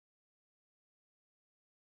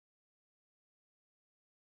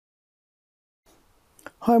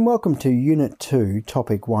Hi and welcome to Unit 2,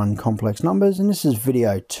 Topic 1, Complex Numbers, and this is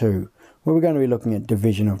Video 2, where we're going to be looking at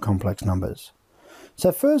division of complex numbers.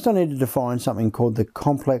 So first I need to define something called the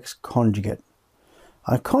complex conjugate.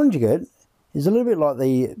 A conjugate is a little bit like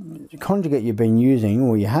the conjugate you've been using,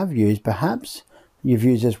 or you have used, perhaps you've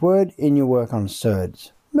used this word in your work on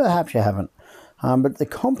surds. Perhaps you haven't. But the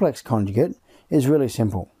complex conjugate is really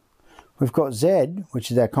simple. We've got Z,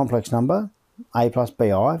 which is our complex number, a plus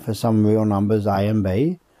bi for some real numbers a and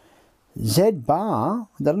b. Z bar,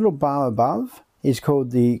 that little bar above, is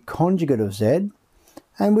called the conjugate of z,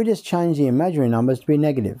 and we just change the imaginary numbers to be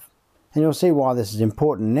negative. And you'll see why this is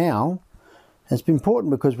important now. It's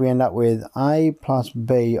important because we end up with a plus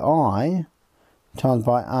bi times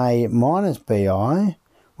by a minus bi,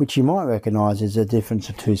 which you might recognise as a difference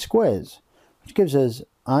of two squares, which gives us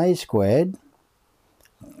a squared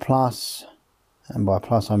plus, and by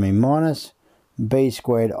plus I mean minus, b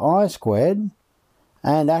squared I squared,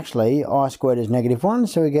 and actually I squared is -1,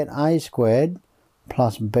 so we get a squared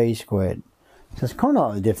plus b squared. So it's kind of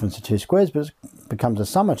like the difference of two squares, but it becomes a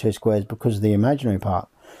sum of two squares because of the imaginary part.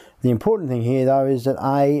 The important thing here though is that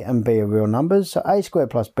a and b are real numbers, so a squared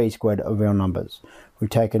plus b squared are real numbers. We've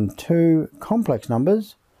taken two complex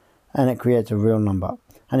numbers and it creates a real number.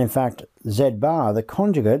 And in fact, z bar, the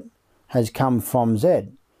conjugate, has come from z.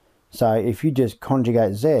 So if you just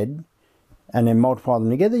conjugate z and then multiply them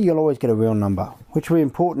together, you'll always get a real number, which will be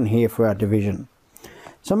important here for our division.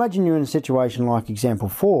 So imagine you're in a situation like example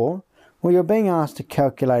 4, where you're being asked to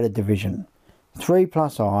calculate a division. 3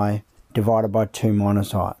 plus I divided by 2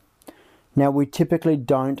 minus I. Now we typically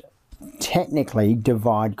don't technically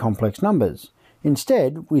divide complex numbers.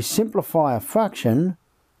 Instead, we simplify a fraction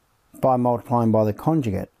by multiplying by the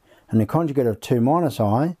conjugate. And the conjugate of 2 minus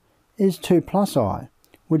I is 2 plus I.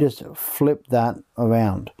 We just flip that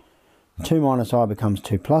around. 2 minus I becomes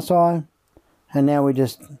 2 plus I, and now we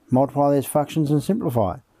just multiply these fractions and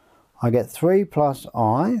simplify. I get 3 plus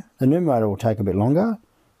I, the numerator will take a bit longer,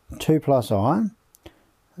 2 plus I.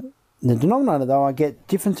 The denominator though, I get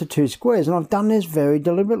difference of two squares, and I've done this very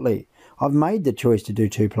deliberately. I've made the choice to do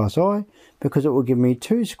 2 plus I because it will give me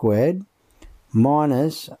 2 squared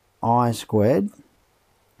minus I squared.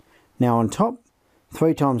 Now on top,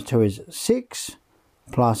 3 times 2 is 6,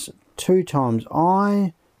 plus 2 times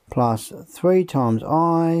I, plus 3 times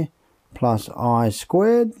I, plus I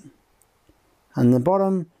squared, and the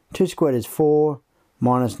bottom, 2 squared is 4,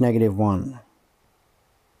 minus -1.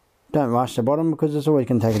 Don't rush the bottom because it's always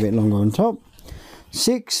going to take a bit longer on top.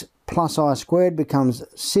 6 plus I squared becomes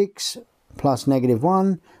 6 plus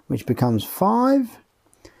 -1, which becomes 5,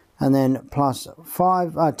 and then plus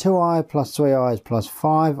 2i plus 3i is plus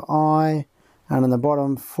 5i, and on the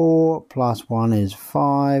bottom 4 plus 1 is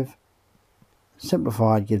 5.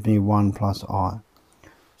 Simplified gives me 1 plus I.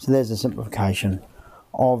 So there's a simplification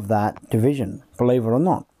of that division, believe it or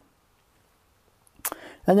not.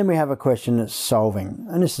 And then we have a question that's solving,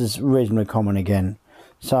 and this is reasonably common again.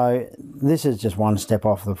 So this is just one step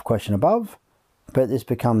off the question above, but this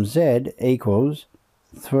becomes z equals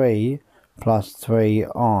 3 plus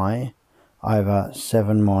 3i over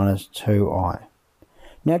 7 minus 2i.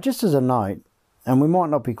 Now just as a note, and we might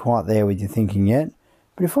not be quite there with your thinking yet,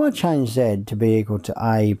 but if I change z to be equal to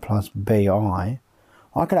a plus bi,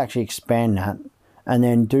 I could actually expand that and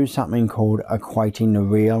then do something called equating the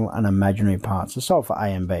real and imaginary parts to solve for a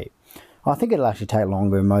and b. I think it'll actually take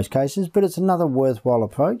longer in most cases, but it's another worthwhile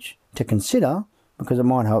approach to consider because it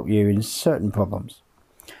might help you in certain problems.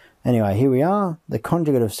 Anyway, here we are. The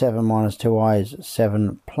conjugate of 7 minus 2i is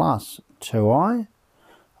 7 plus 2i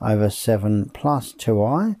over 7 plus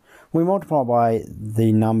 2i. We multiply by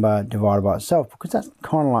the number divided by itself because that's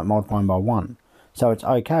kind of like multiplying by 1. So it's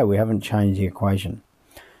okay, we haven't changed the equation.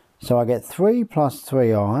 So I get 3 plus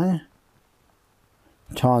 3i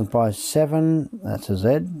times by 7, that's a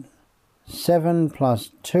z, 7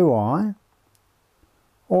 plus 2i,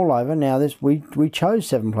 all over. Now this we chose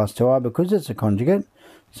 7 plus 2i because it's a conjugate,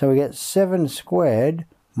 so we get 7 squared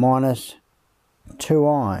minus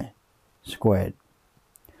 2i squared.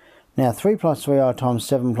 Now 3 plus 3i times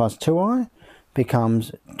 7 plus 2i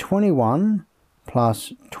becomes 21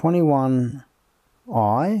 plus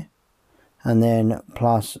 21i, and then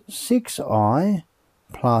plus 6i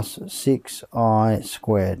plus 6i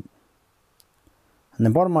squared. And the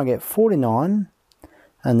bottom I get 49,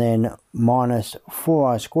 and then minus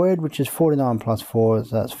 4i squared, which is 49 plus 4,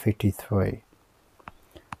 so that's 53.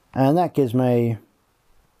 And that gives me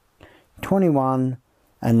 21,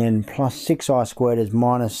 and then plus 6i squared is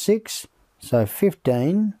minus 6, so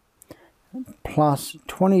 15, plus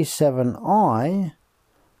 27i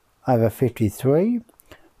over 53,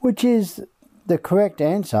 which is the correct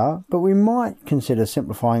answer, but we might consider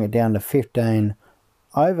simplifying it down to 15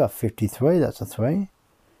 over 53, that's a 3.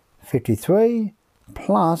 53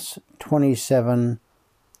 plus 27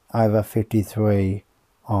 over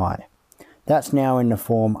 53i. That's now in the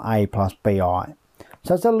form a plus bi.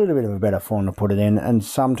 So it's a little bit of a better form to put it in, and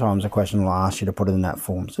sometimes a question will ask you to put it in that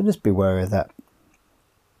form, so just be wary of that.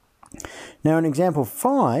 Now in example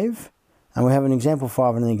 5, and we have an example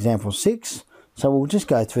 5 and an example 6, so we'll just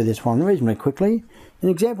go through this one reasonably quickly. In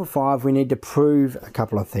example 5 we need to prove a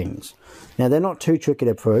couple of things. Now they're not too tricky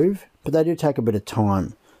to prove, but they do take a bit of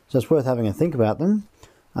time, so it's worth having a think about them,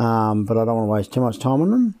 but I don't want to waste too much time on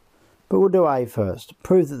them. But we'll do A first.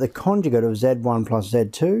 Prove that the conjugate of Z1 plus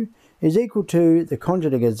Z2 is equal to the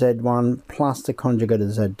conjugate of Z1 plus the conjugate of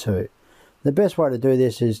Z2. The best way to do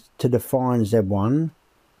this is to define Z1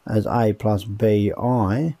 as A plus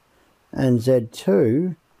BI and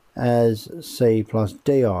Z2 as C plus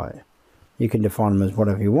DI. You can define them as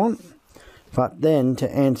whatever you want, but then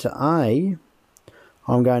to answer A,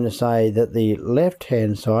 I'm going to say that the left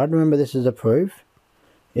hand side, remember this is a proof,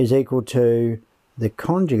 is equal to the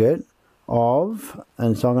conjugate of,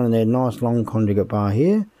 and so I'm going to need a nice long conjugate bar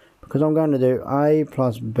here, because I'm going to do A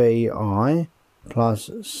plus BI plus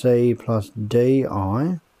C plus DI,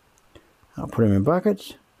 I'll put them in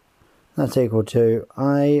brackets, that's equal to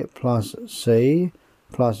A plus C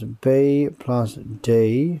plus B plus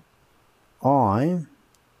D I,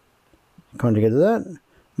 conjugate of that.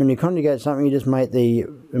 When you conjugate something, you just make the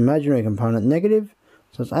imaginary component negative,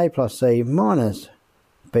 so it's A plus C minus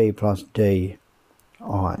B plus D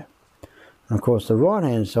I. And of course the right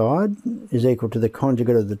hand side is equal to the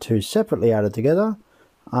conjugate of the two separately added together,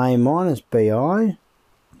 A minus BI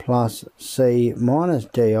plus C minus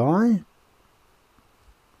DI,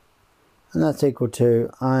 and that's equal to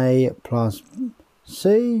A plus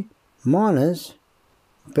C minus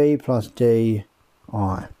B plus D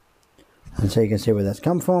I. And so you can see where that's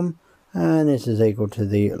come from, and this is equal to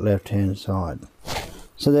the left hand side.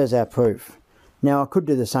 So there's our proof. Now I could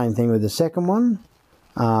do the same thing with the second one,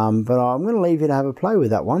 but I'm going to leave you to have a play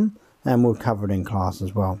with that one, and we'll cover it in class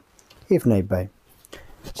as well, if need be.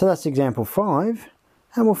 So that's example 5,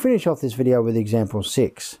 and we'll finish off this video with example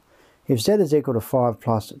 6. If z is equal to 5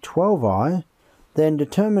 plus 12i, then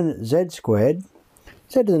determine z squared,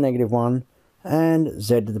 z to the negative 1, and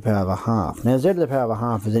z to the power of a half. Now z to the power of a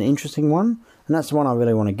half is an interesting one, and that's the one I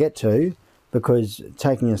really want to get to, because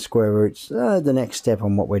taking a square root's the next step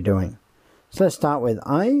on what we're doing. So let's start with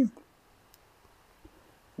a.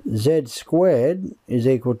 Z squared is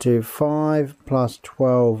equal to 5 plus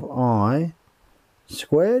 12i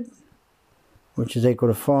squared, which is equal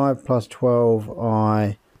to 5 plus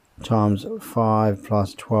 12i times 5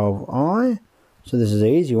 plus 12i. So this is an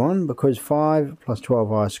easy one, because 5 plus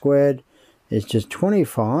 12i squared is just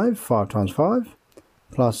 25, 5 times 5,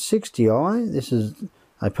 plus 60i, this is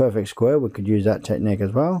a perfect square, we could use that technique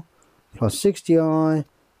as well, plus 60i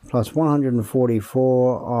plus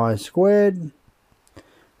 144i squared.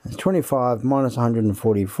 That's 25 minus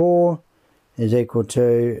 144 is equal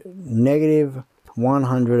to negative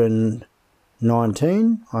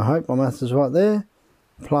 119, I hope my maths is right there,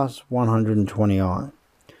 plus 120i.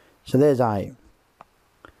 So there's A.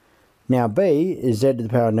 Now B is z to the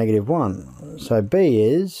power of negative 1. So B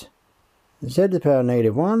is z to the power of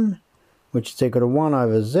negative 1, which is equal to 1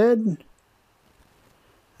 over z.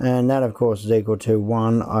 And that, of course, is equal to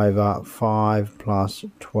 1 over 5 plus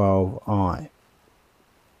 12i.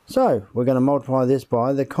 So we're going to multiply this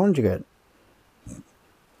by the conjugate.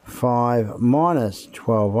 5 minus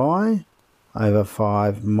 12i over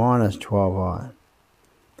 5 minus 12i.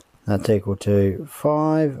 That's equal to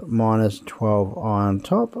 5 minus 12i on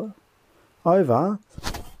top over,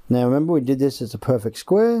 now remember we did this as a perfect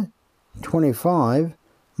square, 25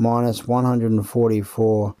 minus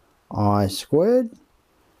 144i squared,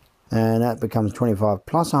 and that becomes 25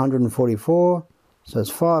 plus 144, so it's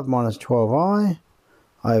 5 minus 12i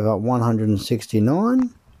over 169.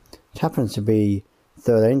 It happens to be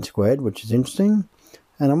 13 squared, which is interesting,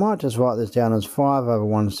 and I might just write this down as 5 over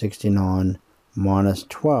 169 minus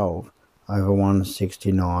 12 over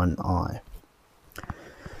 169i.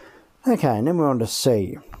 Okay, and then we're on to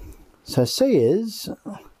C. So C is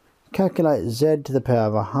calculate z to the power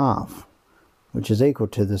of a half, which is equal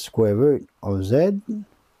to the square root of z, and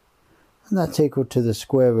that's equal to the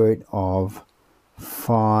square root of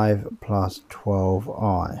 5 plus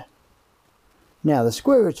 12i. Now the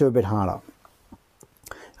square roots are a bit harder,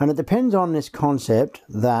 and it depends on this concept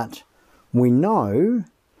that we know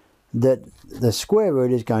that the square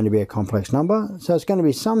root is going to be a complex number, so it's going to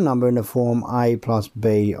be some number in the form a plus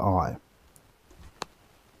bi.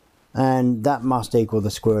 and that must equal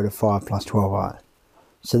the square root of 5 plus 12i.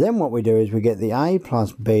 So then what we do is we get the a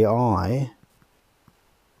plus bi,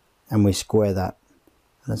 and we square that,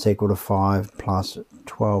 and it's equal to 5 plus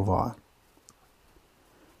 12i.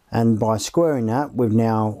 And by squaring that, we've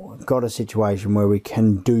now got a situation where we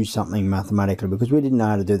can do something mathematically, because we didn't know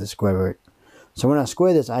how to do the square root. So when I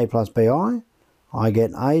square this a plus bi, I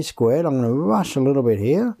get a squared, I'm going to rush a little bit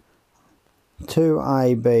here,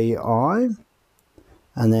 2abi,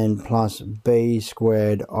 and then plus b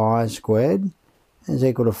squared I squared is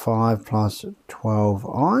equal to 5 plus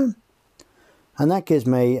 12i. And that gives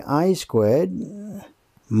me a squared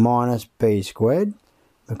minus b squared,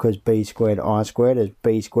 because b squared I squared is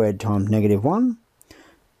b squared times negative 1,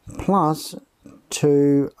 plus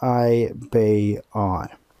 2abi.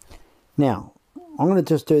 Now, I'm going to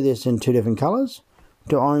just do this in two different colours.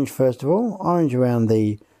 Do orange first of all, orange around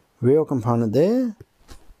the real component there,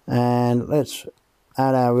 and let's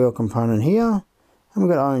add our real component here, and we've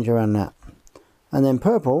got orange around that. And then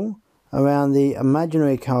purple around the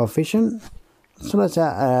imaginary coefficient, so let's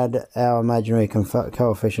add our imaginary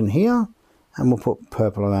coefficient here, and we'll put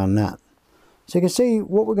purple around that. So you can see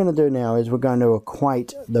what we're going to do now is we're going to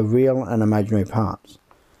equate the real and imaginary parts.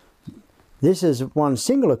 This is one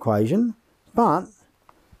single equation, but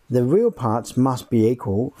the real parts must be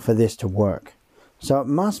equal for this to work. So it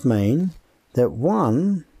must mean that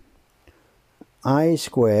 1 a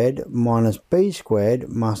squared minus b squared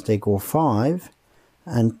must equal 5,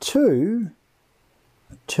 and 2ab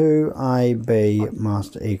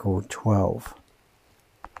must equal 12.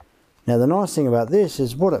 Now the nice thing about this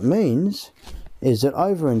is what it means is that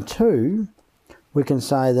over in 2 we can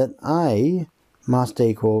say that a must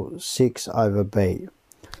equal 6 over b.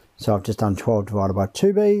 So I've just done 12 divided by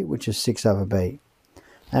 2b, which is 6 over b.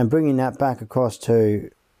 And bringing that back across to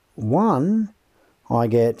 1, I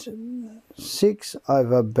get 6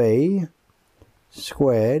 over b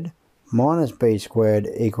squared minus b squared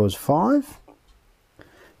equals 5,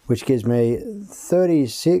 which gives me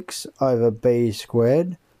 36 over b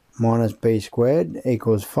squared minus b squared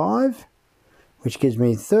equals 5, which gives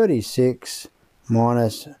me 36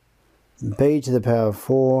 minus b to the power of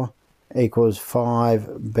 4 equals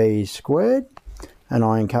 5b squared. And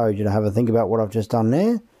I encourage you to have a think about what I've just done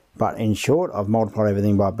there, but in short I've multiplied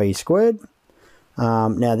everything by b squared.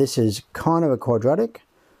 Now this is kind of a quadratic.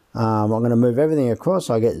 I'm going to move everything across.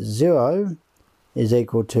 I get 0 is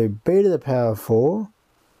equal to b to the power of 4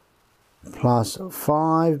 plus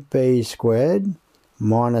 5b squared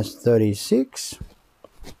minus 36.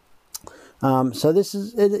 So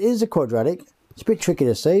it is a quadratic. It's a bit tricky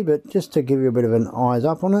to see, but just to give you a bit of an eyes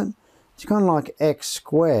up on it, it's kind of like x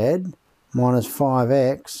squared minus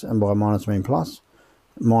 5x, and by minus I mean plus,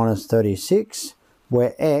 minus 36,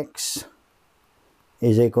 where x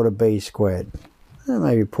is equal to b squared.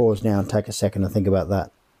 Maybe pause now and take a second to think about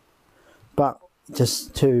that. But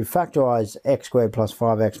just to factorise x squared plus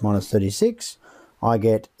 5x minus 36, I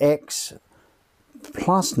get x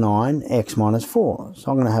plus 9, x minus 4.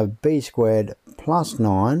 So I'm going to have b squared plus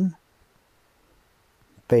 9,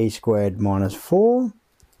 b squared minus 4.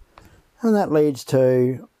 And that leads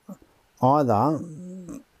to either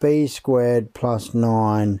b squared plus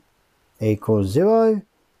 9 equals 0,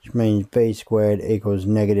 which means b squared equals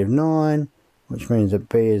negative 9, which means that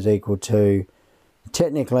b is equal to,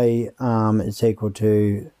 technically it's equal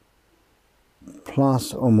to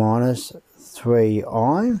plus or minus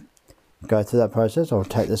 3i. Go through that process. I'll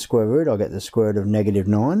take the square root, I'll get the square root of negative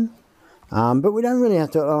 9. But we don't really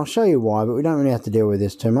have to, I'll show you why, but we don't really have to deal with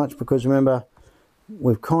this too much, because remember,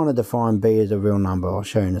 we've kind of defined b as a real number. I'll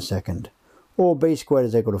show you in a second. Or b squared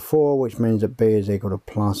is equal to 4, which means that b is equal to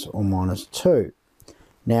plus or minus 2.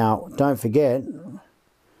 Now, don't forget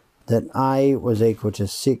that a was equal to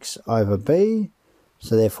 6 over b,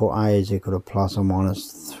 so therefore a is equal to plus or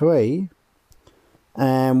minus 3.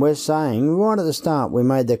 And we're saying, right at the start, we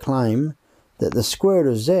made the claim that the square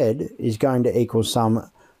root of z is going to equal some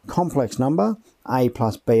complex number, a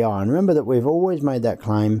plus bi. And remember that we've always made that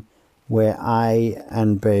claim where a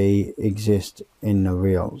and b exist in the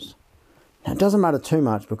reals. Now, it doesn't matter too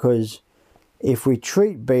much, because if we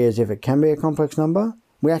treat b as if it can be a complex number,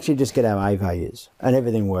 we actually just get our a values and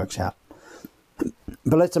everything works out.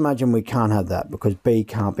 But let's imagine we can't have that, because b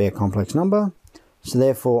can't be a complex number. So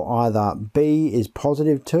therefore either b is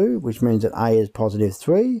positive 2, which means that a is positive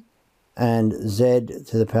 3, and z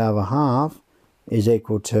to the power of a half is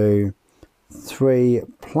equal to 3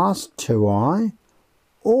 plus 2i,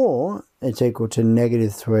 or it's equal to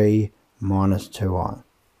negative 3 minus 2i.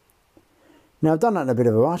 Now I've done that in a bit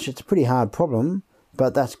of a rush. It's a pretty hard problem,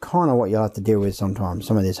 but that's kind of what you'll have to deal with sometimes,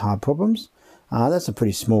 some of these hard problems. That's a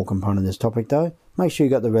pretty small component of this topic though. make sure you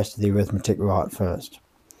got the rest of the arithmetic right first.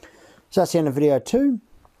 So that's the end of video 2.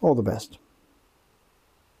 All the best.